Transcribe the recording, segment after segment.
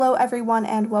Hello, everyone,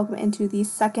 and welcome into the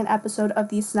second episode of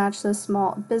the Snatch This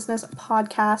Small Business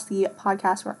podcast, the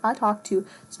podcast where I talk to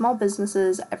small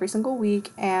businesses every single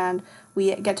week and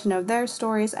we get to know their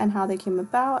stories and how they came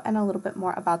about and a little bit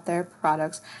more about their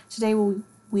products. Today,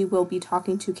 we will be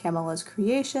talking to Camilla's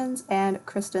Creations and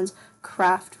Kristen's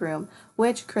Craft Room,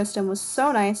 which Kristen was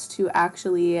so nice to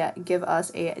actually give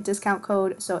us a discount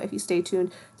code. So if you stay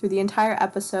tuned through the entire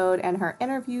episode and her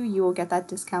interview, you will get that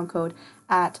discount code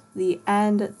at the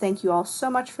end. Thank you all so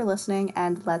much for listening,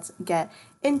 and let's get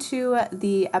into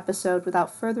the episode.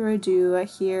 Without further ado,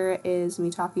 here is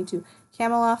me talking to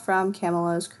Camilla from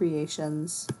Camilla's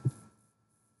Creations.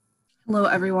 Hello,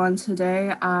 everyone.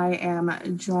 Today I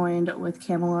am joined with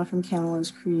Camilla from Camilla's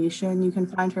Creation. You can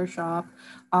find her shop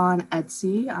on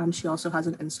Etsy. She also has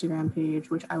an Instagram page,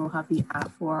 which I will have the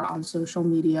app for on social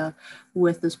media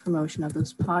with this promotion of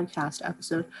this podcast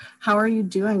episode. How are you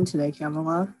doing today,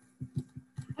 Camilla?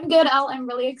 I'm good, Elle. I'm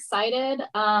really excited.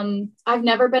 I've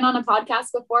never been on a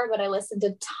podcast before, but I listen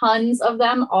to tons of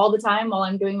them all the time while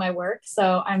I'm doing my work.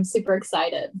 So I'm super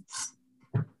excited.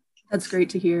 That's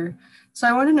great to hear. So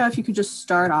I want to know if you could just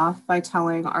start off by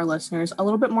telling our listeners a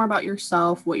little bit more about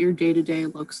yourself, what your day-to-day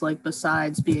looks like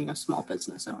besides being a small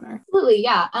business owner. Absolutely,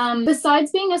 yeah.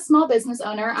 Besides being a small business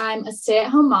owner, I'm a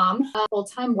stay-at-home mom, a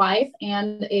full-time wife,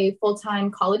 and a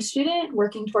full-time college student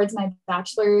working towards my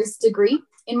bachelor's degree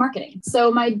in marketing.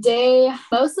 So my day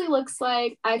mostly looks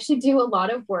like I actually do a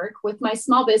lot of work with my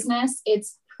small business.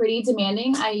 It's pretty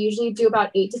demanding. I usually do about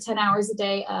 8 to 10 hours a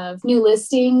day of new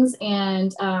listings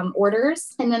and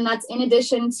orders. And then that's in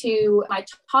addition to my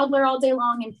toddler all day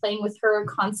long and playing with her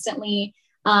constantly,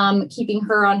 keeping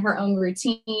her on her own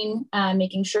routine,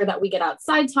 making sure that we get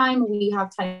outside time. We have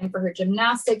time for her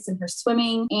gymnastics and her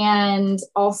swimming. And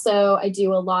also I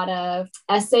do a lot of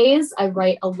essays. I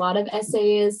write a lot of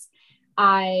essays.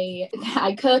 I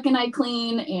cook and I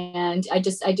clean, and I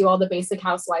do all the basic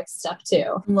housewife stuff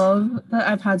too. Love that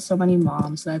I've had so many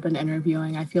moms that I've been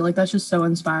interviewing. I feel like that's just so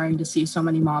inspiring to see so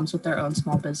many moms with their own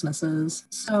small businesses.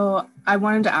 So I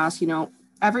wanted to ask,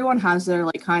 everyone has their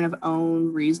kind of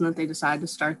own reason that they decide to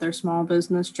start their small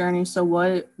business journey. So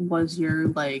what was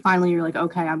your finally you're like,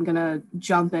 okay, I'm gonna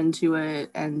jump into it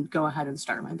and go ahead and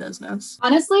start my business?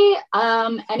 Honestly,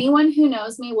 anyone who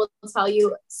knows me will tell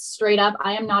you straight up,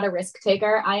 I am not a risk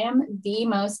taker. I am the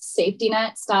most safety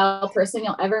net style person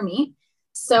you'll ever meet.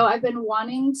 So I've been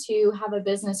wanting to have a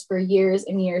business for years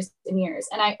and years and years.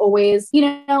 And I always,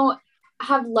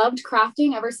 have loved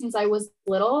crafting ever since I was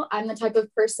little. I'm the type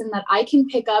of person that I can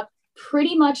pick up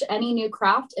pretty much any new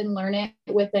craft and learn it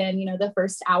within, the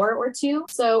first hour or two.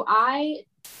 So I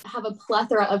have a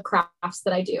plethora of crafts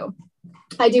that I do.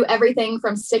 I do everything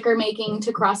from sticker making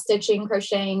to cross stitching,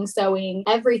 crocheting, sewing,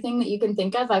 everything that you can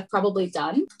think of, I've probably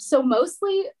done. So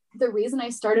mostly the reason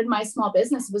I started my small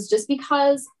business was just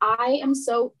because I am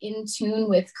so in tune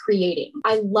with creating.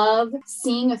 I love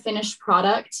seeing a finished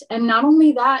product. And not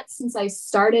only that, since I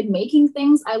started making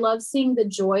things, I love seeing the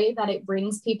joy that it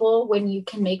brings people when you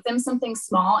can make them something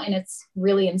small and it's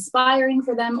really inspiring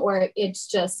for them, or it's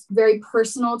just very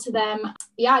personal to them.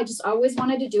 Yeah, I just always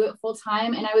wanted to do it full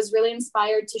time. And I was really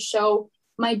inspired to show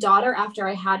my daughter after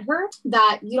I had her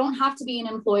that you don't have to be an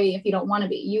employee if you don't want to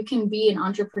be. You can be an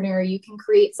entrepreneur. You can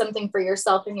create something for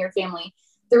yourself and your family.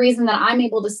 The reason that I'm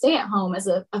able to stay at home as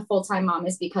a full-time mom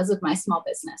is because of my small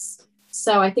business.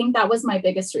 So I think that was my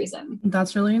biggest reason.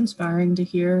 That's really inspiring to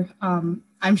hear.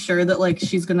 I'm sure that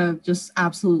she's gonna just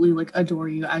absolutely adore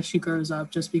you as she grows up,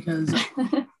 just because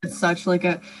it's such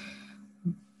a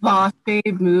boss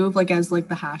babe move, as the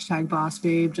hashtag boss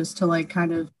babe, just to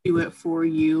kind of do it for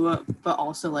you, but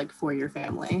also for your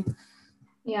family.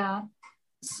 Yeah.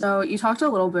 So you talked a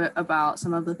little bit about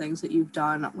some of the things that you've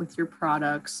done with your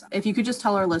products. If you could just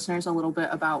tell our listeners a little bit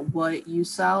about what you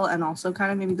sell and also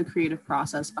kind of maybe the creative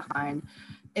process behind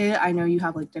it. I know you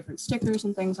have different stickers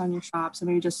and things on your shop, so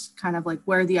maybe just kind of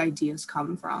where the ideas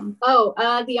come from.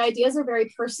 The ideas are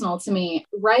very personal to me.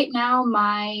 Right now,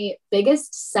 my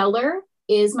biggest seller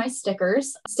is my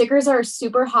stickers. Stickers are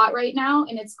super hot right now.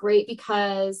 And it's great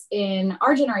because in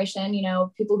our generation,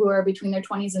 people who are between their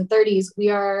 20s and 30s,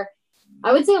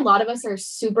 I would say a lot of us are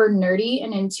super nerdy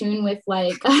and in tune with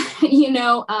wanting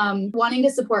to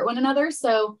support one another.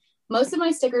 So most of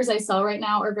my stickers I sell right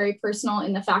now are very personal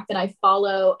in the fact that I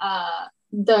follow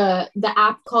the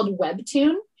app called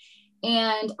Webtoon.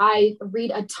 And I read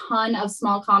a ton of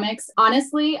small comics.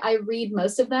 Honestly, I read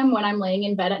most of them when I'm laying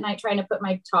in bed at night trying to put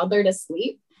my toddler to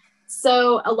sleep.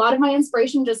 So a lot of my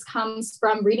inspiration just comes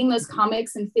from reading those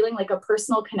comics and feeling a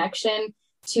personal connection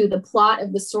to the plot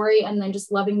of the story, and then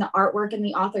just loving the artwork and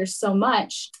the authors so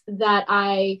much that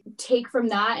I take from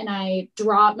that and I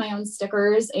draw up my own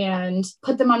stickers and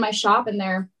put them on my shop, and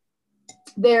they're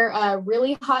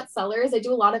really hot sellers. I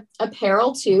do a lot of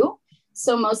apparel too.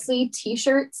 So mostly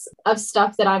t-shirts of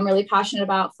stuff that I'm really passionate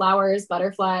about: flowers,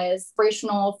 butterflies,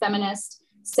 inspirational, feminist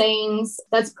sayings.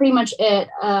 That's pretty much it.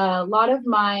 A lot of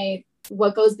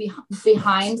what goes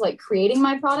behind like creating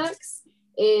my products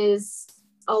is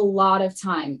a lot of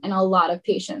time and a lot of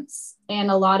patience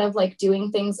and a lot of like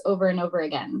doing things over and over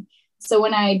again. So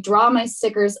when I draw my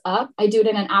stickers up, I do it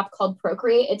in an app called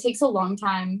Procreate. It takes a long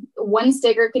time. One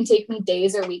sticker can take me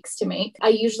days or weeks to make.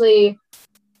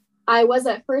 I was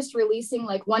at first releasing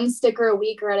like one sticker a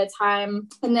week or at a time.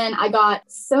 And then I got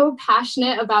so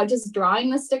passionate about just drawing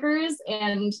the stickers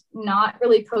and not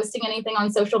really posting anything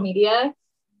on social media,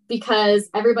 because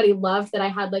everybody loved that I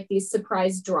had like these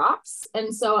surprise drops.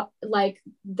 And so like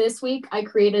this week I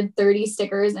created 30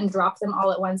 stickers and dropped them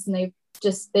all at once, and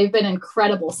they've been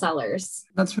incredible sellers.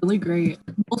 That's really great.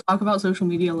 We'll talk about social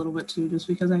media a little bit too, just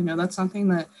because I know that's something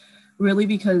that really,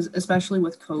 because especially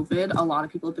with COVID, a lot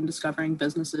of people have been discovering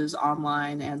businesses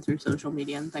online and through social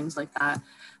media and things like that.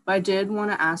 But I did want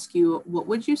to ask you, what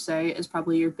would you say is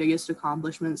probably your biggest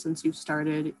accomplishment since you've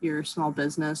started your small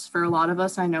business? For a lot of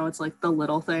us, I know it's like the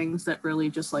little things that really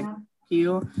just like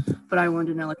you, but I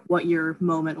wanted to know like what your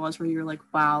moment was where you're like,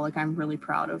 wow, like I'm really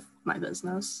proud of my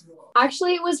business.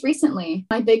 Actually, it was recently.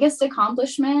 My biggest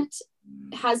accomplishment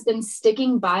has been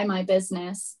sticking by my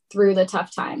business through the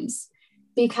tough times,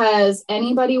 because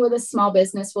anybody with a small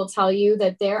business will tell you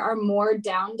that there are more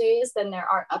down days than there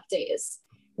are up days.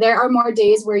 There are more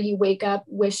days where you wake up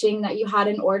wishing that you had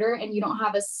an order and you don't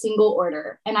have a single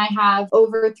order. And I have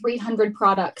over 300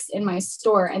 products in my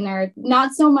store, and they're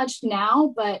not so much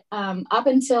now, but up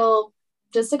until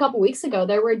just a couple weeks ago,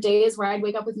 there were days where I'd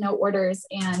wake up with no orders.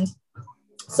 And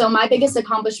so my biggest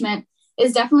accomplishment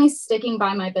is definitely sticking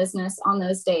by my business on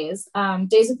those days.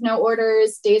 Days with no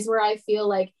orders, days where I feel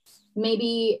like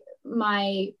maybe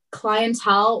my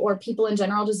clientele or people in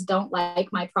general just don't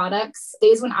like my products.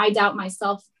 Days when I doubt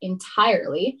myself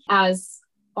entirely, as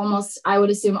almost, I would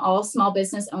assume all small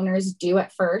business owners do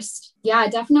at first. Yeah,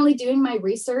 definitely doing my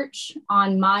research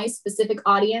on my specific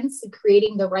audience,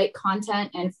 creating the right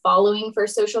content and following for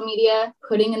social media,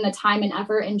 putting in the time and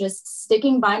effort and just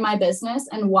sticking by my business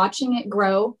and watching it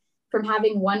grow from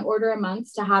having one order a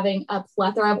month to having a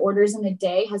plethora of orders in a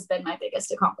day has been my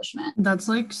biggest accomplishment. That's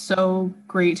like so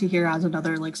great to hear as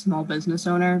another like small business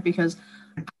owner, because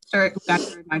I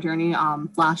started my journey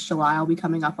last July. I'll be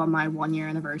coming up on my 1-year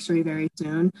anniversary very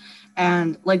soon.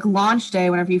 And like launch day,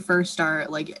 whenever you first start,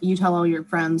 like you tell all your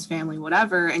friends, family,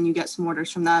 whatever, and you get some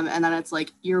orders from them. And then it's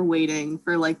like you're waiting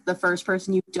for like the first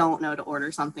person you don't know to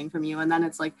order something from you. And then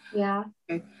it's like, yeah,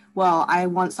 okay, well, I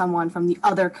want someone from the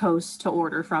other coast to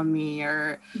order from me,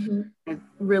 or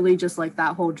really just like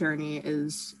that whole journey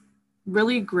is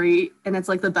really great. And it's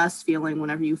like the best feeling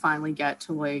whenever you finally get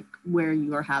to like where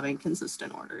you are having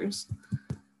consistent orders.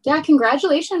 Yeah,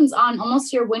 congratulations on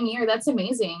almost your 1 year. That's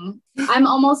amazing. I'm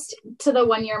almost to the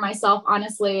 1 year myself,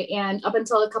 honestly. And up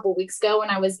until a couple weeks ago, when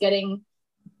I was getting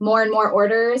more and more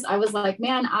orders, I was like,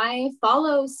 man, I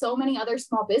follow so many other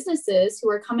small businesses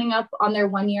who are coming up on their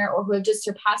 1 year or who have just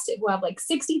surpassed it, who have like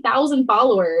 60,000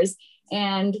 followers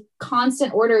and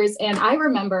constant orders. And I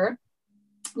remember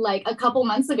like a couple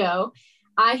months ago,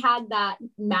 I had that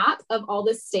map of all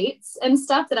the states and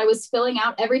stuff that I was filling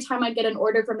out. Every time I get an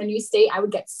order from a new state, I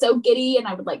would get so giddy and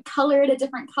I would like color it a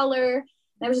different color.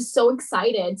 And I was just so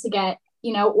excited to get,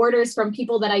 you know, orders from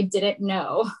people that I didn't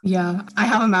know. Yeah, I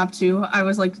have a map too. I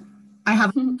was like, I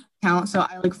have an account, so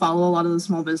I like follow a lot of the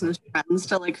small business trends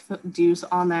to like do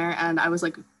on there. And I was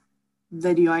like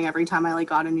videoing every time I like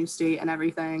got a new state and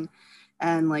everything,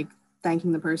 and like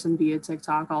thanking the person via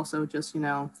TikTok. Also just, you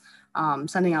know,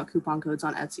 sending out coupon codes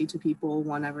on Etsy to people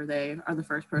whenever they are the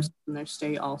first person in their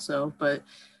state also. But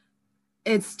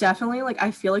it's definitely like,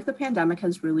 I feel like the pandemic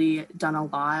has really done a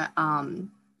lot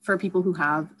for people who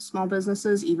have small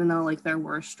businesses, even though like there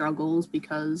were struggles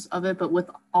because of it. But with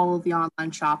all of the online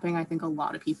shopping, I think a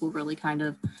lot of people really kind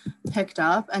of picked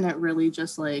up, and it really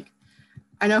just like,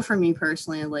 I know for me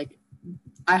personally, like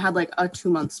I had like a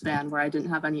 2-month span where I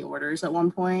didn't have any orders at one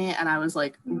point, and I was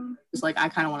like, just like, I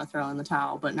kind of want to throw in the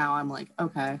towel, but now I'm like,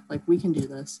 okay, like we can do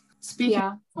this. Speaking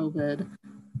of COVID,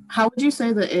 how would you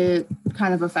say that it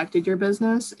kind of affected your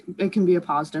business? It can be a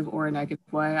positive or a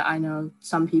negative way. I know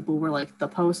some people were like, the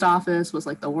post office was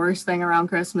like the worst thing around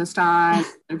Christmas time,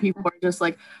 and people were just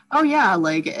like, oh yeah,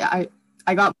 like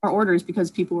I got more orders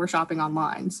because people were shopping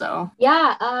online. So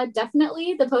Yeah,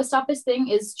 definitely. The post office thing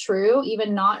is true,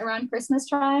 even not around Christmas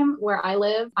time where I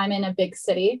live. I'm in a big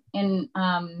city. In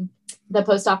the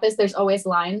post office, there's always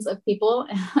lines of people.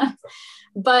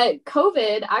 But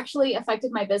COVID actually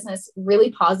affected my business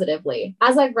really positively.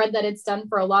 As I've read that it's done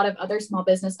for a lot of other small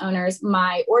business owners,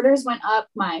 my orders went up,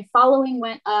 my following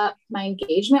went up, my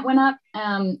engagement went up.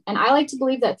 And I like to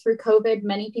believe that through COVID,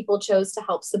 many people chose to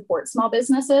help support small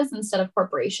businesses instead of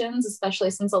corporations,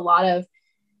 especially since a lot of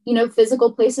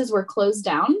physical places were closed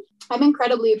down. I'm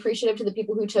incredibly appreciative to the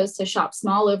people who chose to shop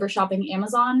small over shopping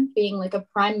Amazon, being like a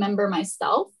Prime member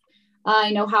myself.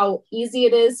 I know how easy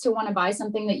it is to want to buy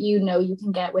something that you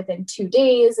can get within 2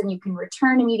 days and you can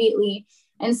return immediately,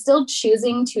 and still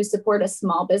choosing to support a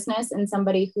small business and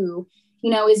somebody who,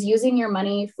 is using your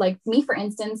money. Like me, for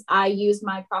instance, I use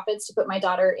my profits to put my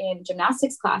daughter in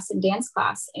gymnastics class and dance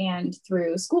class and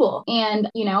through school. And,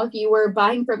 if you were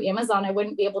buying from Amazon, I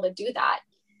wouldn't be able to do that.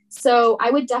 So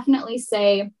I would definitely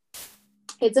say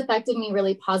it's affected me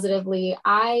really positively.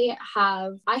 I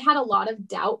had a lot of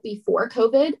doubt before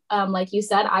COVID. Like you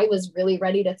said, I was really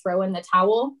ready to throw in the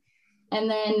towel. And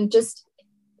then just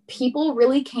people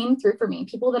really came through for me.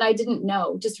 People that I didn't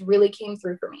know just really came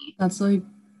through for me. that's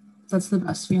the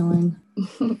best feeling.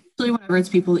 Especially whenever it's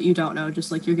people that you don't know,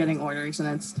 just like you're getting orders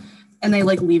and they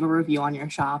like leave a review on your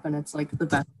shop, and it's like the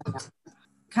best thing ever.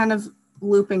 Kind of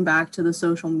looping back to the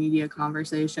social media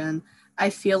conversation, I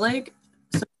feel like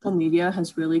social media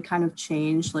has really kind of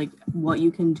changed like what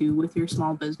you can do with your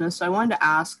small business. So I wanted to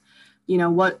ask,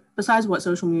 besides what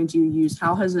social media do you use,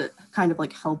 how has it kind of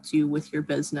like helped you with your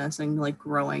business and like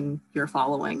growing your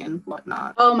following and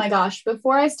whatnot? Oh my gosh.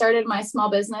 Before I started my small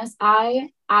business, I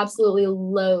absolutely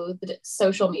loathed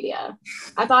social media.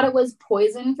 I thought it was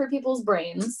poison for people's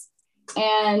brains.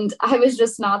 And I was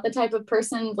just not the type of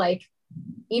person, like,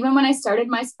 even when I started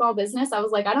my small business, I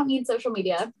was like, I don't need social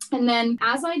media. And then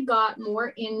as I got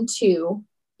more into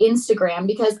Instagram,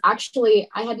 because actually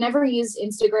I had never used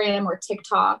Instagram or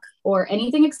TikTok or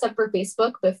anything except for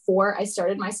Facebook before I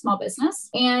started my small business.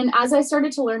 And as I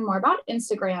started to learn more about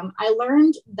Instagram, I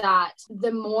learned that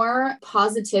the more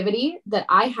positivity that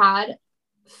I had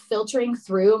filtering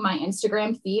through my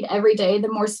Instagram feed every day, the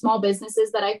more small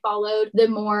businesses that I followed, the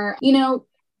more,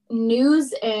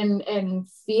 news and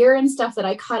fear and stuff that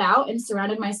I cut out and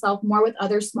surrounded myself more with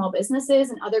other small businesses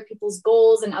and other people's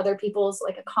goals and other people's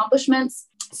like accomplishments.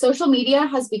 Social media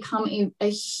has become a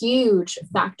huge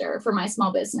factor for my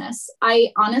small business.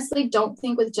 I honestly don't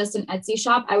think with just an Etsy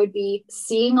shop, I would be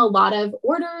seeing a lot of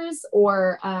orders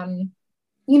or,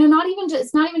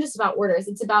 it's not even just about orders.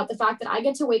 It's about the fact that I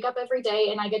get to wake up every day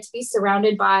and I get to be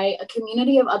surrounded by a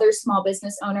community of other small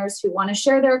business owners who want to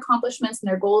share their accomplishments and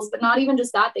their goals, but not even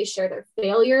just that, they share their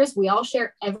failures. We all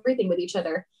share everything with each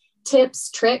other, tips,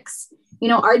 tricks.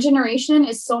 Our generation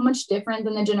is so much different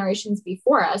than the generations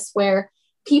before us, where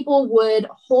people would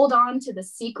hold on to the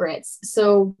secrets.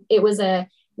 So it was a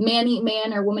man eat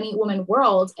man or woman eat woman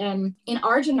world. And in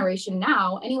our generation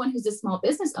now, anyone who's a small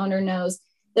business owner knows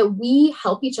that we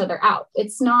help each other out.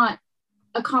 It's not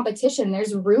a competition.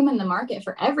 There's room in the market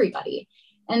for everybody.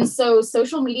 And so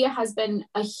social media has been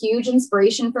a huge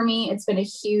inspiration for me. It's been a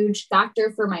huge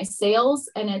factor for my sales.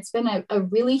 And it's been a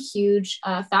really huge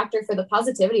factor for the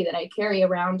positivity that I carry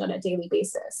around on a daily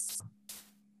basis.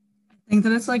 I think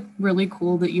that it's like really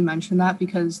cool that you mentioned that,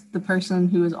 because the person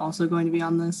who is also going to be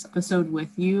on this episode with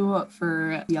you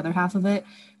for the other half of it,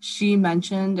 she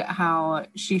mentioned how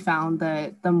she found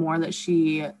that the more that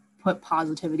she put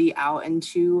positivity out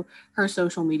into her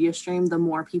social media stream, the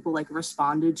more people like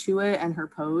responded to it and her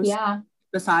post. Yeah.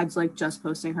 Besides like just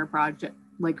posting her project,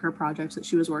 like her projects that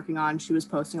she was working on, she was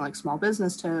posting like small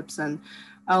business tips and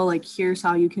like here's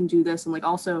how you can do this, and like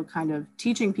also kind of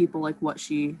teaching people like what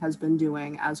she has been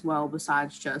doing as well,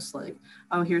 besides just like,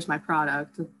 oh, here's my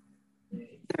product,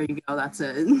 there you go, that's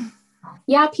it.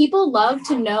 Yeah, people love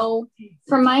to know,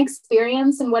 from my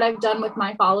experience and what I've done with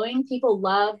my following, people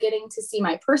love getting to see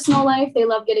my personal life. They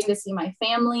love getting to see my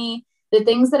family, the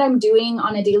things that I'm doing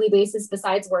on a daily basis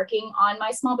besides working on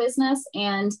my small business.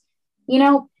 And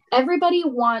everybody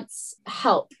wants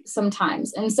help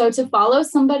sometimes. And so to follow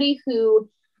somebody who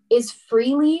is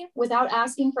freely, without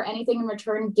asking for anything in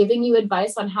return, giving you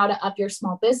advice on how to up your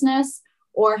small business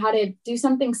or how to do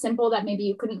something simple that maybe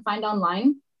you couldn't find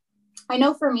online. I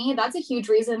know for me, that's a huge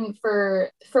reason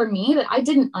for me that I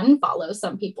didn't unfollow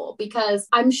some people, because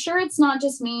I'm sure it's not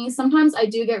just me. Sometimes I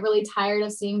do get really tired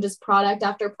of seeing just product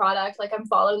after product, like I'm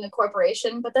following the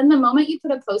corporation. But then the moment you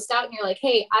put a post out and you're like,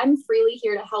 hey, I'm freely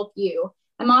here to help you,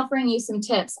 I'm offering you some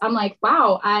tips, I'm like,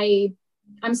 wow,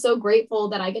 I'm so grateful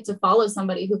that I get to follow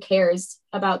somebody who cares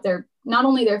about their not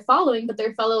only their following, but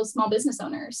their fellow small business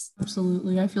owners.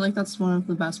 Absolutely. I feel like that's one of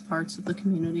the best parts of the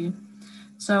community.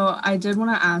 So I did want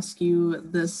to ask you,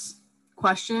 this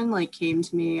question like came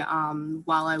to me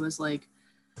while I was like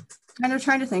kind of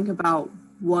trying to think about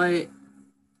what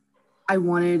I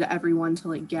wanted everyone to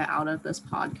like get out of this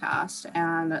podcast.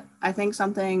 And I think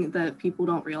something that people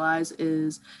don't realize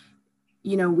is,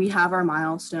 you know, we have our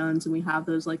milestones and we have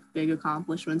those like big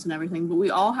accomplishments and everything, but we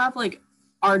all have like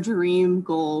our dream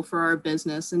goal for our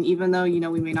business. And even though, you know,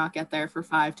 we may not get there for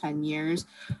 5-10 years,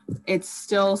 it's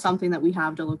still something that we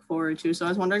have to look forward to. So I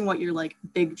was wondering what your like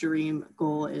big dream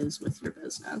goal is with your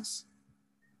business.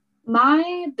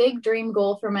 My big dream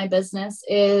goal for my business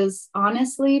is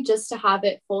honestly just to have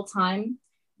it full time,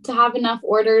 to have enough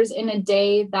orders in a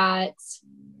day that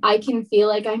I can feel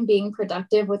like I'm being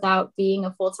productive without being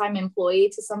a full-time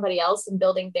employee to somebody else and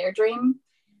building their dream.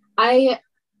 I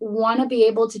want to be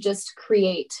able to just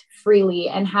create freely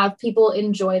and have people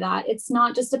enjoy that. It's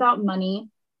not just about money,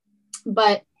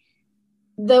 but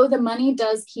though the money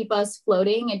does keep us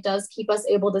floating, it does keep us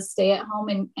able to stay at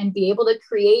home and be able to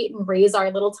create and raise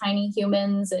our little tiny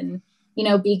humans and, you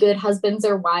know, be good husbands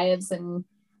or wives and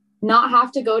not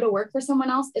have to go to work for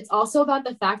someone else. It's also about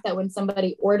the fact that when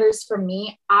somebody orders from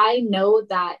me, I know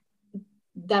that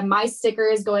my sticker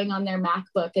is going on their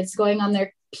MacBook, it's going on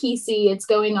their PC, it's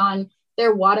going on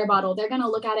their water bottle. They're going to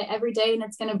look at it every day and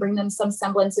it's going to bring them some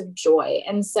semblance of joy.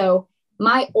 And so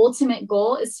my ultimate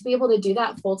goal is to be able to do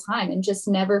that full time and just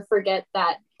never forget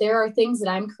that there are things that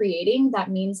I'm creating that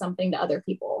mean something to other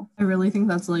people. I really think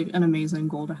that's like an amazing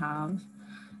goal to have.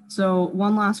 So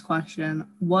one last question.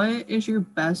 What is your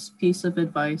best piece of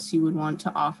advice you would want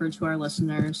to offer to our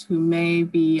listeners who may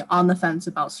be on the fence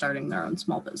about starting their own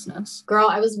small business? Girl,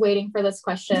 I was waiting for this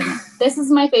question. This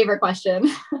is my favorite question.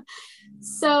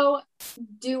 So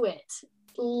do it.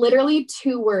 Literally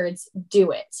 2 words,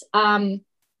 do it.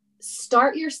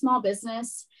 Start your small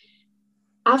business.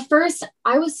 At first,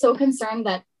 I was so concerned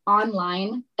that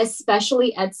online,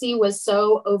 especially Etsy, was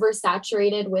so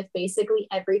oversaturated with basically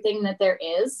everything that there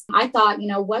is. I thought, you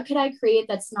know, what could I create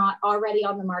that's not already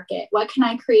on the market? What can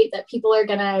I create that people are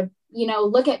going to, you know,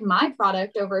 look at my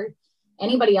product over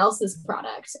anybody else's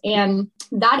product? And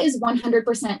that is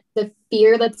 100% the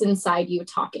fear that's inside you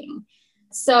talking.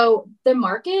 So the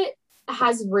market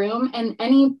has room, and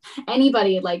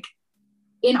anybody like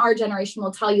in our generation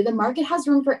will tell you the market has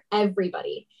room for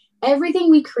everybody. Everything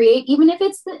we create, even if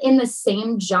it's in the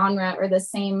same genre or the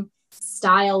same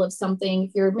style of something,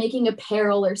 if you're making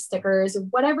apparel or stickers or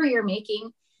whatever you're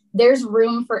making, there's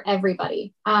room for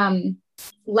everybody.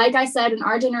 Like I said, in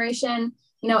our generation,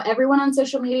 you know, everyone on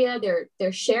social media,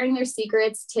 they're sharing their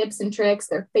secrets, tips and tricks,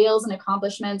 their fails and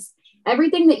accomplishments,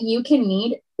 everything that you can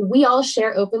need. We all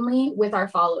share openly with our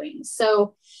following.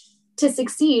 So to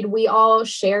succeed, we all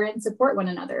share and support one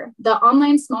another. The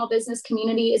online small business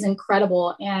community is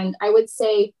incredible. And I would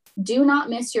say, do not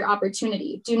miss your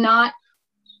opportunity. Do not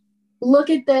look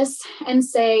at this and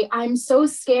say, I'm so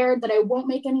scared that I won't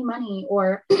make any money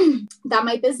or that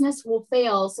my business will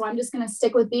fail. So I'm just going to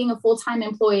stick with being a full-time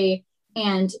employee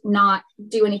and not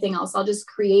do anything else. I'll just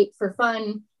create for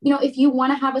fun. You know, if you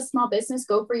want to have a small business,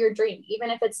 go for your dream, even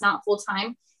if it's not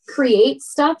full-time. Create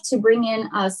stuff to bring in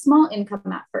a small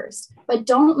income at first, but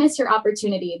don't miss your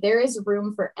opportunity. There is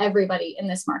room for everybody in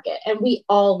this market, and we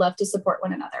all love to support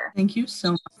one another. Thank you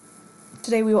so much.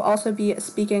 Today we will also be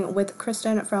speaking with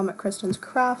Kristen from Kristen's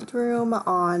Craft Room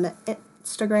on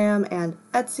Instagram and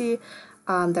Etsy.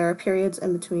 There are periods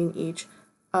in between each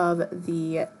of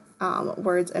the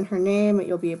words in her name.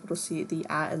 You'll be able to see the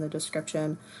 @ in the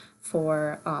description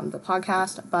for the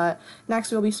podcast. But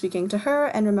next we'll be speaking to her,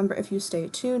 and remember, if you stay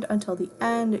tuned until the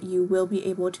end, you will be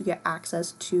able to get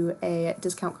access to a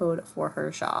discount code for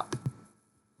her shop.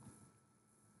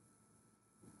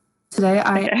 Today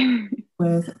I am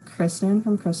with Kristen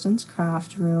from Kristen's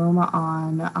Craft Room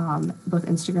on both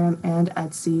Instagram and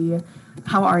Etsy.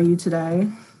 How are you today?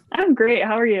 I'm great.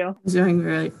 How are you? I'm doing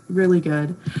really, really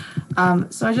good.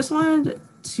 So I just wanted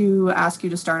to ask you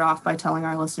to start off by telling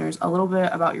our listeners a little bit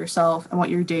about yourself and what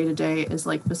your day-to-day is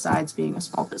like besides being a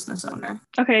small business owner.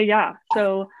 Okay, yeah.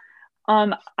 So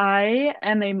I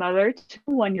am a mother to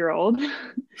a 1-year-old.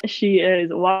 She is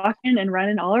walking and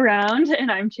running all around,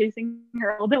 and I'm chasing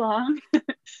her all day long.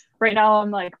 Right now,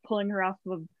 I'm like pulling her off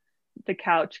of the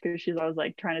couch because she's always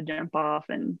like trying to jump off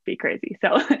and be crazy.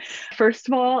 So first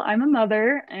of all, I'm a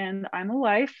mother and I'm a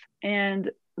wife, and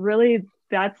really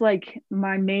that's like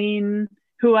my main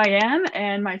who I am,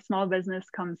 and my small business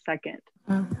comes second.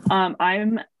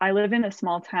 I live in a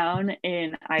small town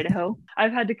in Idaho.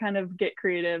 I've had to kind of get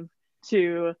creative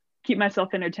to keep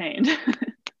myself entertained.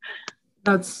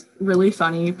 That's really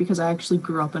funny because I actually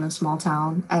grew up in a small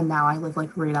town and now I live like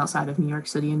right outside of New York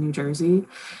City in New Jersey.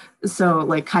 So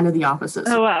like kind of the opposite.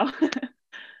 Oh, wow.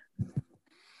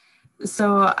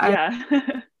 So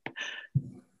I,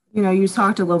 Yeah. you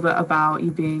talked a little bit about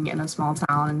you being in a small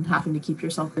town and having to keep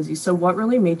yourself busy. So what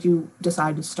really made you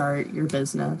decide to start your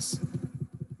business?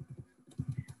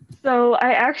 So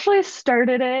I actually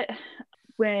started it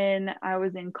when I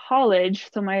was in college.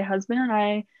 So my husband and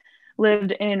I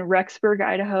lived in Rexburg,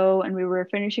 Idaho, and we were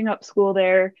finishing up school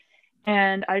there.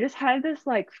 And I just had this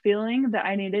like feeling that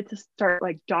I needed to start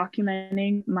like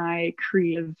documenting my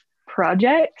creative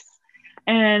projects.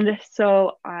 And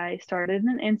so I started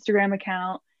an Instagram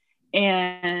account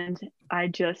and I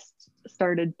just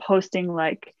started posting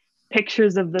like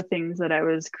pictures of the things that I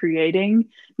was creating,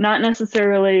 not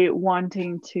necessarily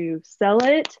wanting to sell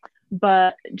it,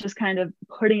 but just kind of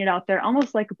putting it out there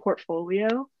almost like a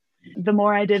portfolio. The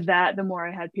more I did that, the more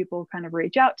I had people kind of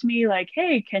reach out to me like,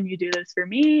 hey, can you do this for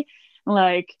me?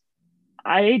 Like,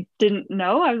 I didn't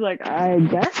know. I was like, I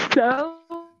guess so.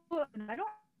 And I don't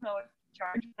know what to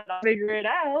charge, but I'll figure it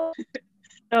out.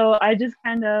 So I just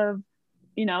kind of,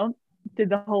 you know, did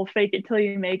the whole fake it till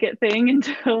you make it thing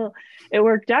until it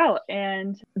worked out.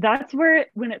 And that's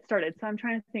when it started. So I'm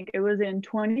trying to think, it was in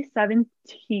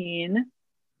 2017.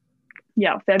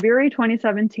 Yeah, February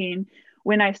 2017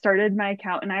 when I started my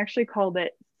account, and I actually called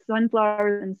it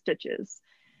Sunflowers and Stitches.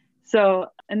 So,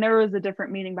 and there was a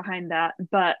different meaning behind that,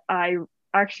 but I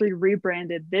actually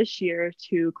rebranded this year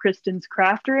to Kristen's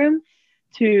Craft Room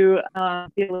to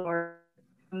be a little more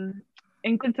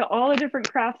include to all the different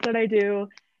crafts that I do.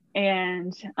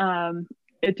 And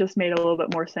it just made a little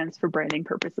bit more sense for branding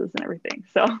purposes and everything.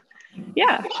 So,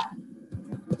 yeah.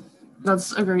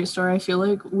 That's a great story. I feel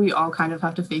like we all kind of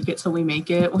have to fake it till we make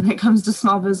it when it comes to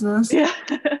small business. Yeah.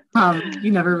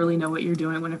 You never really know what you're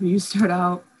doing whenever you start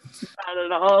out. Not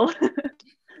at all.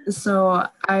 So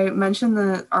I mentioned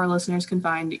that our listeners can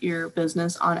find your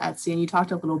business on Etsy, and you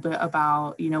talked a little bit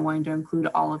about, wanting to include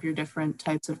all of your different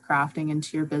types of crafting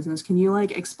into your business. Can you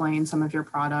like explain some of your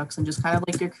products and just kind of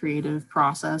like your creative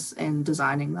process in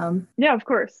designing them? Yeah, of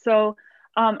course. So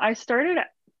I started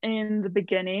in the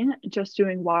beginning just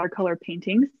doing watercolor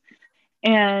paintings.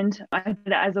 And I did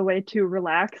it as a way to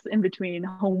relax in between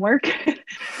homework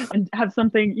and have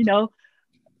something,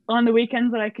 on the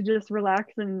weekends that I could just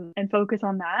relax and focus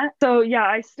on that. So yeah,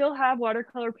 I still have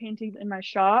watercolor paintings in my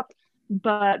shop,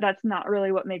 but that's not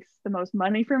really what makes the most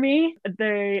money for me.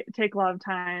 They take a lot of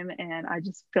time and I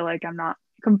just feel like I'm not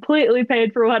completely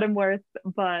paid for what I'm worth.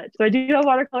 But so I do have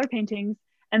watercolor paintings.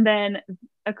 And then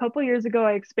a couple years ago,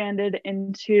 I expanded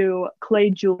into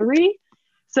clay jewelry.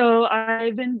 So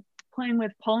I've been playing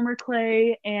with polymer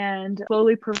clay and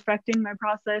slowly perfecting my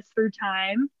process through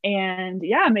time and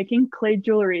yeah, making clay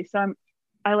jewelry. So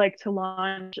I like to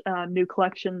launch new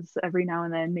collections every now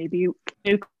and then, maybe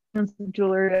new collections of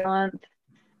jewelry a month.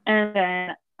 And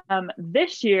then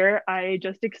this year I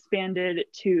just expanded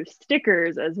to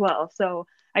stickers as well. So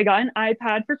I got an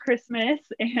iPad for Christmas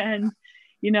and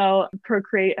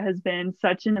Procreate has been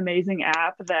such an amazing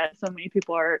app that so many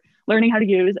people are learning how to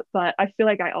use. But I feel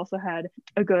like I also had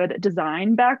a good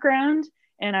design background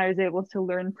and I was able to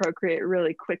learn Procreate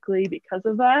really quickly because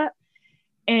of that.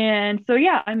 And so,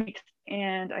 yeah,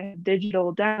 and I have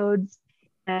digital downloads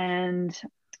and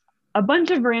a bunch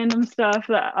of random stuff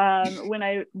that when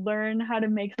I learn how to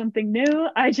make something new,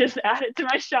 I just add it to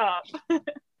my shop.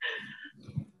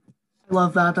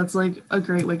 Love that. That's like a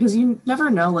great way because you never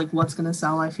know like what's gonna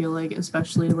sell. I feel like,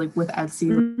 especially like with Etsy.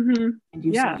 Mm-hmm. And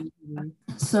you Yeah.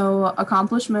 So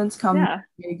accomplishments come Yeah.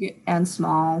 big and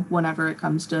small whenever it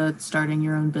comes to starting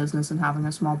your own business and having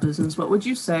a small business. What would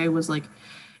you say was like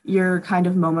your kind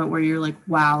of moment where you're like,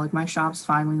 wow, like my shop's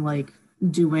finally like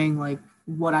doing like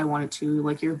what I want it to,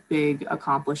 like your big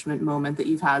accomplishment moment that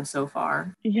you've had so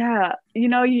far? Yeah.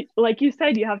 Like you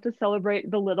said, you have to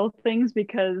celebrate the little things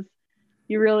because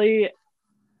you really,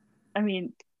 I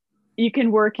mean, you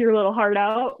can work your little heart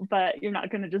out, but you're not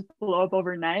going to just blow up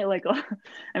overnight. Like,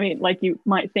 like you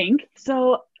might think.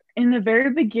 So in the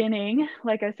very beginning,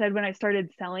 like I said, when I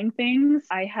started selling things,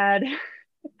 I had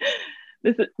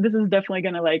this is definitely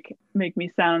going to like make me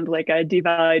sound like I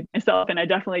devalued myself, and I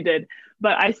definitely did.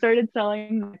 But I started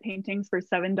selling my paintings for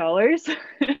 $7.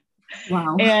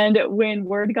 Wow. And when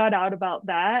word got out about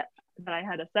that I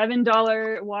had a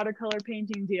 $7 watercolor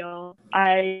painting deal,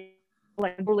 I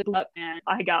like really up and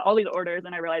I got all these orders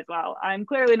and I realized, wow, I'm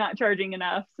clearly not charging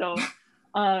enough. So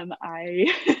I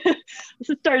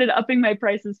started upping my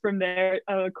prices from there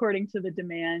according to the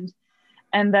demand.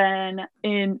 And then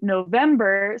in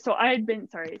November, I've been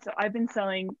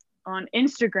selling on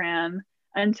Instagram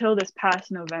until this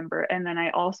past November. And then I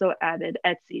also added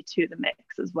Etsy to the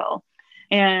mix as well.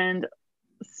 And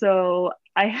so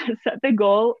I had set the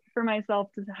goal for myself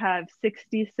to have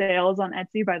 60 sales on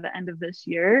Etsy by the end of this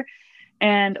year.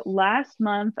 And last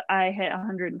month I hit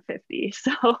 150.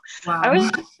 So wow. I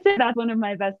would say that's one of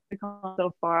my best accounts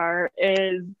so far,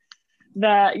 is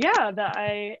that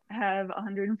I have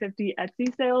 150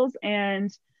 Etsy sales, and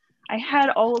I had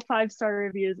all 5-star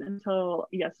reviews until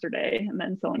yesterday, and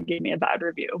then someone gave me a bad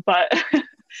review, but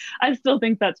I still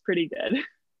think that's pretty good.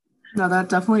 No, that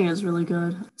definitely is really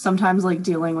good. Sometimes like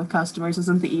dealing with customers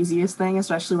isn't the easiest thing,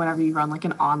 especially whenever you run like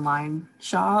an online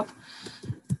shop.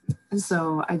 And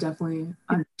so I definitely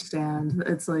understand.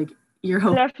 It's like you're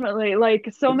hoping. Definitely. Like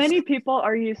so many people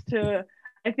are used to,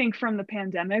 I think from the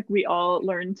pandemic, we all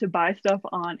learned to buy stuff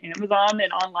on Amazon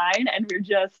and online, and we're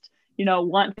just, you know,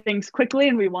 want things quickly,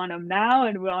 and we want them now,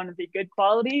 and we want to be good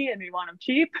quality, and we want them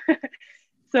cheap.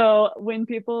 So when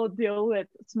people deal with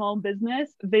small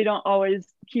business, they don't always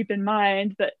keep in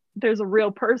mind that there's a real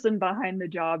person behind the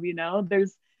job, you know,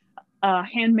 there's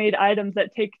handmade items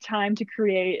that take time to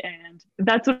create. And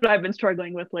that's what I've been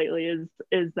struggling with lately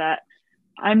is that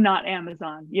I'm not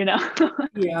Amazon, you know?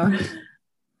 Yeah.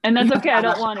 And that's okay. I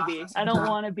don't want to be. I don't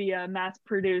want to be a mass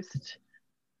produced.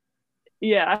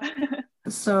 Yeah.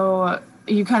 So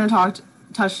you kind of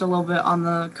touched a little bit on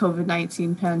the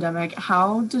COVID-19 pandemic.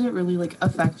 How did it really like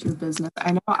affect your business?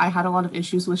 I know I had a lot of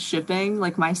issues with shipping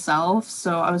like myself,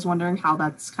 so I was wondering how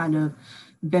that's kind of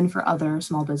been for other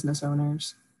small business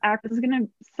owners. This is going to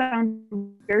sound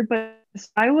weird, but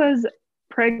I was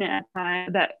pregnant at the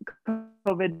time that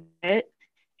COVID hit,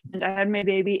 and I had my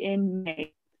baby in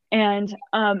May. And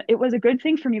it was a good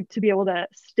thing for me to be able to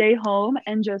stay home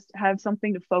and just have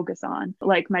something to focus on,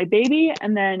 like my baby.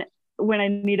 And then when I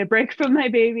need a break from my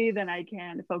baby, then I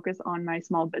can focus on my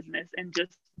small business and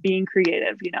just being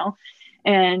creative, you know?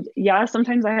 And yeah,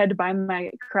 sometimes I had to buy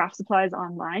my craft supplies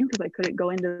online because I couldn't go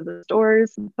into the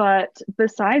stores. But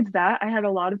besides that, I had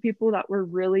a lot of people that were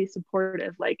really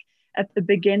supportive. Like at the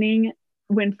beginning,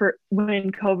 when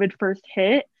COVID first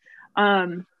hit,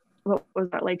 what was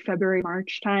that, like February,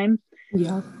 March time?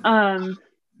 Yeah.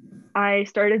 I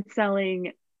started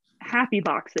selling happy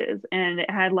boxes, and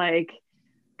it had like,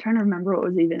 I'm trying to remember what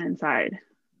was even inside.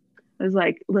 It was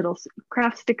like little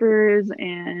craft stickers,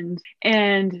 and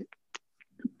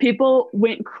people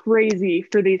went crazy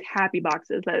for these happy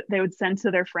boxes that they would send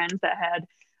to their friends that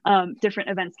had different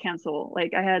events cancel.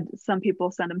 Like I had some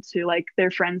people send them to like their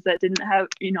friends that didn't have,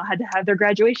 you know, had to have their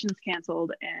graduations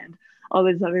canceled and all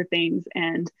these other things.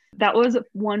 And that was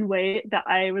one way that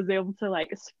I was able to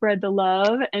like spread the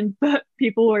love, and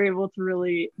people were able to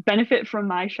really benefit from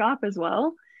my shop as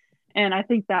well. And I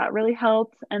think that really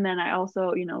helped. And then I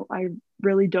also, you know, I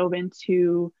really dove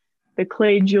into the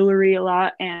clay jewelry a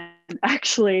lot. And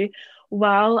actually,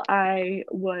 while I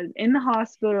was in the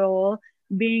hospital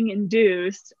being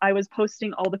induced, I was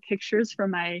posting all the pictures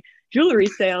from my jewelry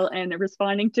sale and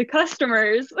responding to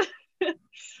customers.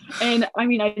 And I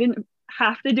mean, I didn't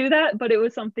have to do that, but it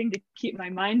was something to keep my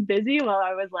mind busy while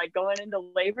I was like going into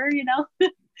labor, you know?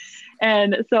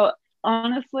 And so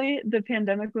honestly, the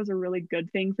pandemic was a really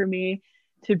good thing for me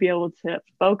to be able to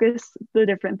focus the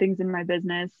different things in my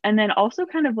business, and then also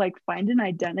kind of like find an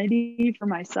identity for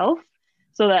myself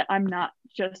so that I'm not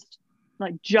just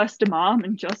a mom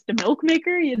and just a milk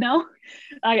maker, you know?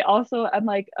 I also am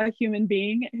like a human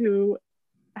being who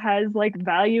has like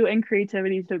value and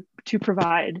creativity to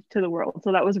provide to the world.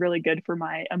 So that was really good for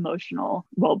my emotional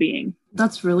well-being.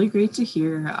 That's really great to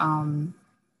hear.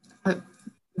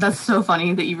 That's so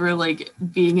funny that you were like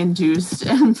being induced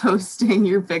and posting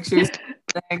your pictures.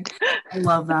 I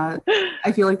love that.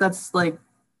 I feel like that's like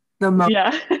the most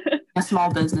a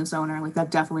small business owner, like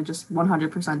that definitely just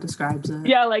 100% describes it.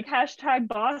 Yeah, like hashtag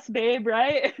boss babe,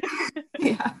 right?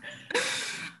 Yeah.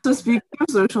 So speaking of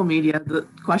social media, the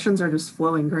questions are just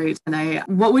flowing great tonight.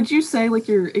 What would you say like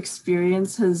your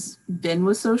experience has been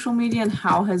with social media, and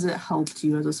how has it helped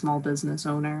you as a small business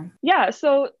owner? Yeah,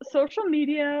 so social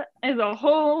media is a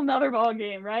whole nother ball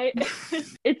game, right?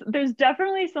 There's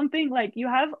definitely something like you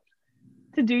have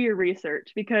to do your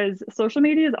research, because social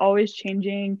media is always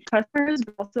changing. Customers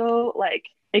also like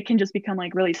it can just become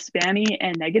like really spammy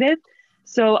and negative.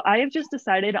 So I have just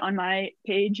decided on my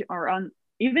page, or on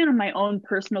even on my own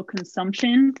personal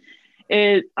consumption,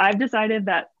 I've decided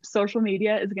that social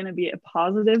media is going to be a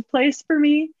positive place for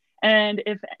me. And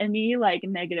if any like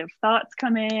negative thoughts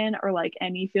come in, or like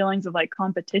any feelings of like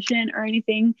competition or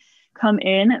anything come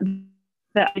in,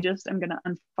 that I just am going to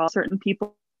unfollow certain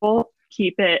people,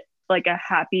 keep it like a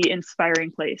happy,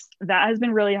 inspiring place. That has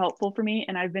been really helpful for me.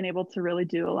 And I've been able to really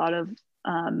do a lot of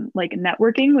like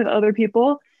networking with other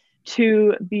people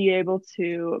to be able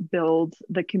to build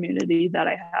the community that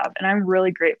I have. And I'm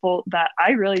really grateful that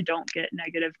I really don't get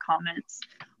negative comments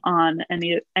on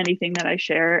anything that I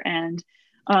share. And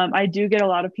I do get a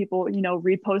lot of people, you know,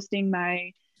 reposting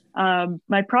my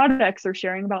products or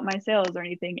sharing about my sales or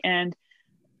anything. And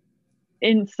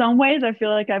in some ways, I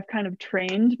feel like I've kind of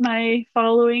trained my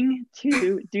following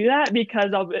to do that,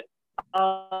 because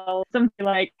I'll something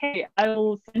like, hey, I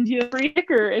will send you a free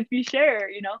sticker if you share,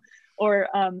 you know, or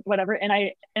whatever. And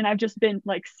I've just been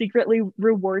like secretly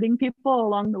rewarding people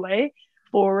along the way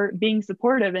for being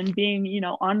supportive and being, you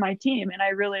know, on my team. And I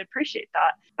really appreciate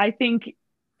that. I think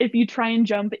if you try and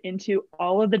jump into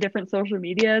all of the different social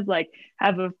medias, like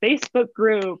have a Facebook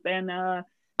group and a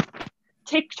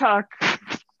TikTok,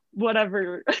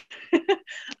 whatever.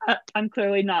 I'm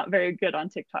clearly not very good on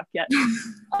TikTok yet.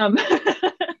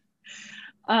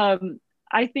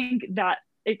 I think that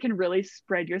it can really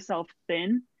spread yourself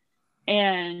thin.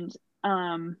 And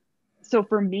so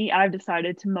for me, I've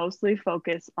decided to mostly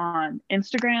focus on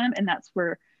Instagram, and that's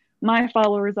where my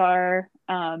followers are.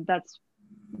 That's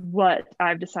what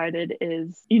I've decided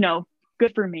is, you know,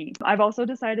 good for me. I've also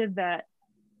decided that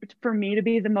for me to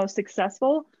be the most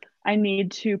successful, I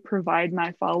need to provide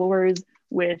my followers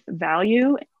with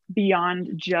value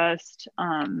beyond just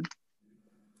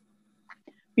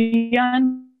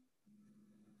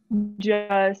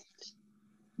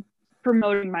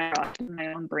promoting my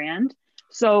own brand.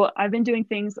 So I've been doing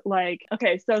things like,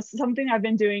 okay, so something I've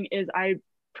been doing is I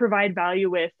provide value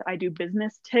with, I do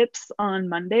business tips on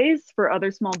Mondays for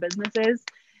other small businesses.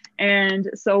 And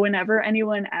so whenever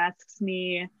anyone asks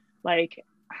me, like,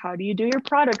 how do you do your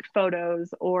product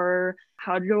photos, or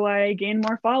how do I gain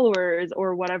more followers,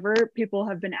 or whatever people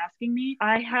have been asking me,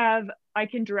 I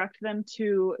can direct them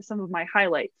to some of my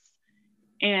highlights.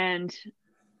 And,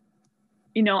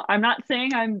 you know, I'm not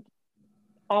saying I'm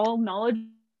all knowledgeable.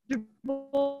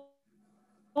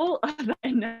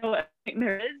 I know everything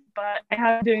there is, but I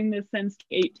have been doing this since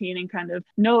 18 and kind of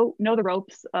know the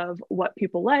ropes of what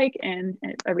people like and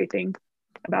everything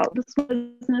about this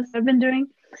business I've been doing.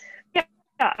 Yeah,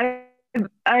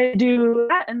 I do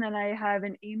that, and then I have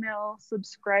an email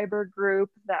subscriber group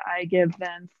that I give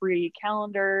them free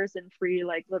calendars and free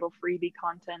like little freebie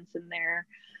contents in there.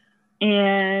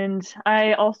 And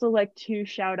I also like to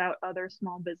shout out other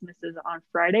small businesses on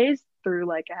Fridays through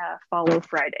like a Follow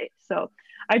Friday. So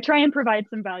I try and provide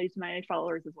some value to my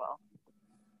followers as well.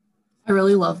 I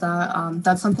really love that.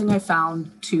 That's something I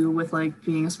found too with like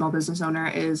being a small business owner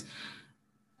is,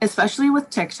 especially with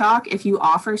TikTok, if you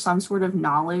offer some sort of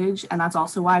knowledge, and that's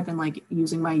also why I've been like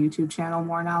using my YouTube channel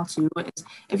more now too, is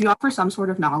if you offer some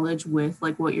sort of knowledge with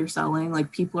like what you're selling,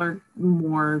 like people are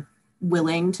more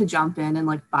willing to jump in and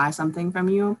like buy something from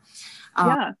you.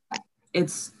 Yeah.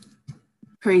 It's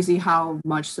crazy how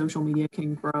much social media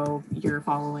can grow your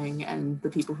following and the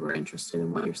people who are interested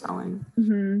in what you're selling.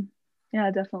 Mm-hmm.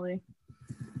 Yeah, definitely.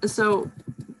 So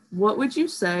what would you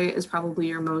say is probably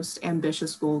your most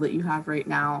ambitious goal that you have right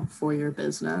now for your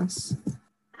business?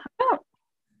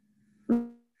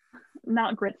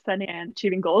 Not great setting and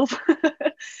achieving goals,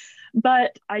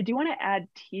 but I do want to add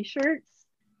t-shirts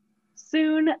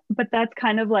soon, but that's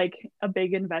kind of like a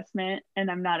big investment,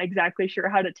 and I'm not exactly sure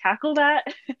how to tackle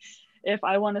that. If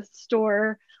I want to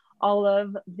store all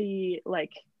of the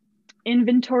like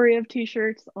inventory of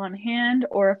t-shirts on hand,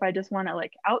 or if I just want to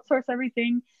like outsource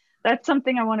everything. That's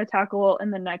something I want to tackle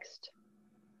in the next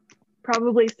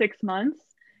probably 6 months.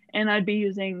 And I'd be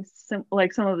using some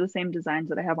of the same designs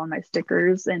that I have on my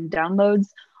stickers and downloads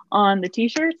on the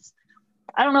t-shirts.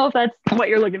 I don't know if that's what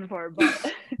you're looking for,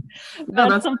 but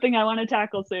that's something I want to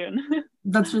tackle soon.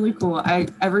 That's really cool.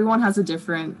 Everyone has a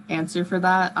different answer for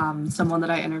that. Someone that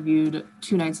I interviewed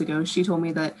 2 nights ago, she told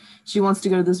me that she wants to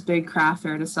go to this big craft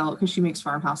fair to sell, because she makes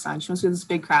farmhouse signs. She wants to go to this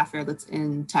big craft fair that's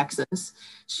in Texas.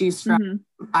 She's from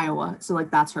Iowa. So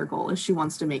like that's her goal, is she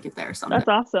wants to make it there someday. That's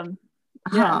awesome.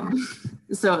 Yeah.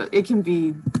 So it can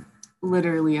be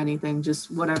literally anything,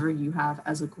 just whatever you have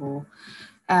as a goal.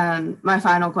 And my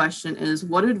final question is,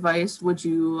 what advice would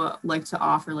you like to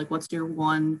offer? Like, what's your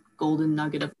one golden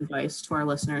nugget of advice to our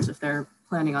listeners if they're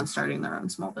planning on starting their own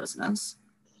small business?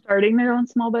 Starting their own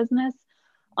small business?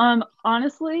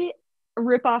 Honestly,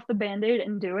 rip off the Band-Aid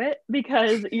and do it,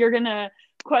 because you're going to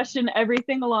question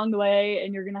everything along the way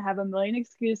and you're going to have a million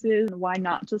excuses why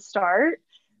not to start.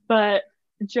 But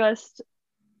just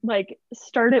like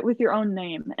start it with your own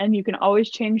name, and you can always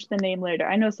change the name later.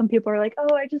 I know some people are like,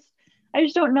 oh, I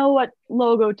just don't know what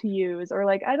logo to use, or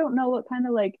like I don't know what kind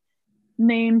of like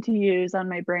name to use on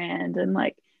my brand. And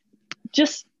like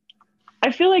just,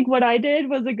 I feel like what I did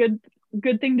was a good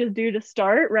thing to do to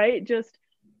start, right? Just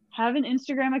have an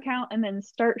Instagram account and then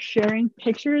start sharing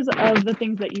pictures of the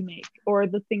things that you make or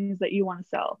the things that you want to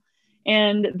sell.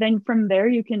 And then from there,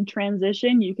 you can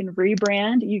transition, you can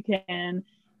rebrand, you can,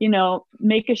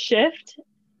 make a shift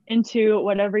into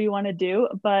whatever you want to do.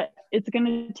 But it's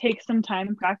going to take some time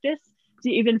and practice to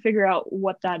even figure out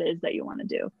what that is that you want to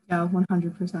do. Yeah,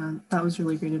 100%. That was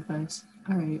really great advice.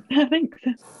 All right. Thanks.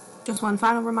 Just one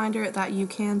final reminder that you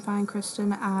can find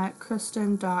Kristen at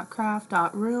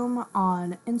kristen.craft.room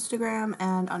on Instagram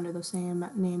and under the same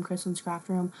name, Kristen's Craft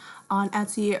Room, on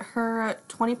Etsy. Her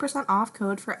 20% off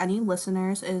code for any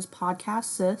listeners is podcast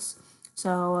sis.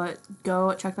 So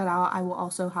go check that out. I will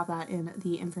also have that in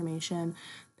the information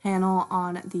panel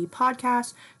on the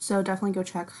podcast. So definitely go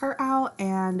check her out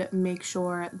and make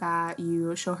sure that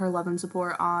you show her love and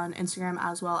support on Instagram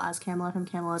as well as Kamala from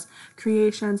Kamala's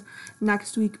Creations.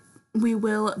 Next week, we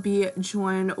will be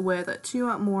joined with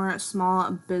 2 more small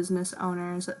business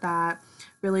owners that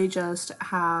really just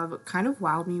have kind of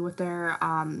wowed me with their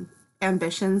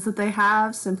ambitions that they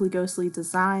have. Simply Ghostly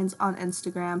Designs on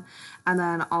Instagram, and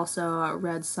then also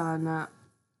Red Sun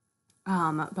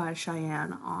by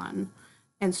Cheyenne on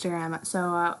Instagram.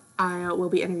 So I will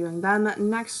be interviewing them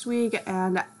next week,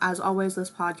 and as always, this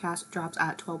podcast drops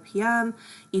at 12 p.m.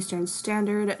 Eastern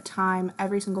Standard Time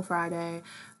every single Friday.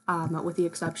 With the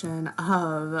exception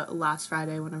of last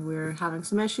Friday when we were having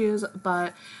some issues,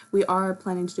 but we are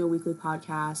planning to do a weekly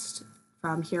podcast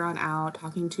from here on out,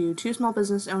 talking to 2 small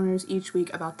business owners each week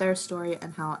about their story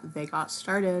and how they got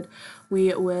started.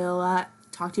 We will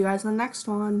talk to you guys in the next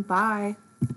one. Bye!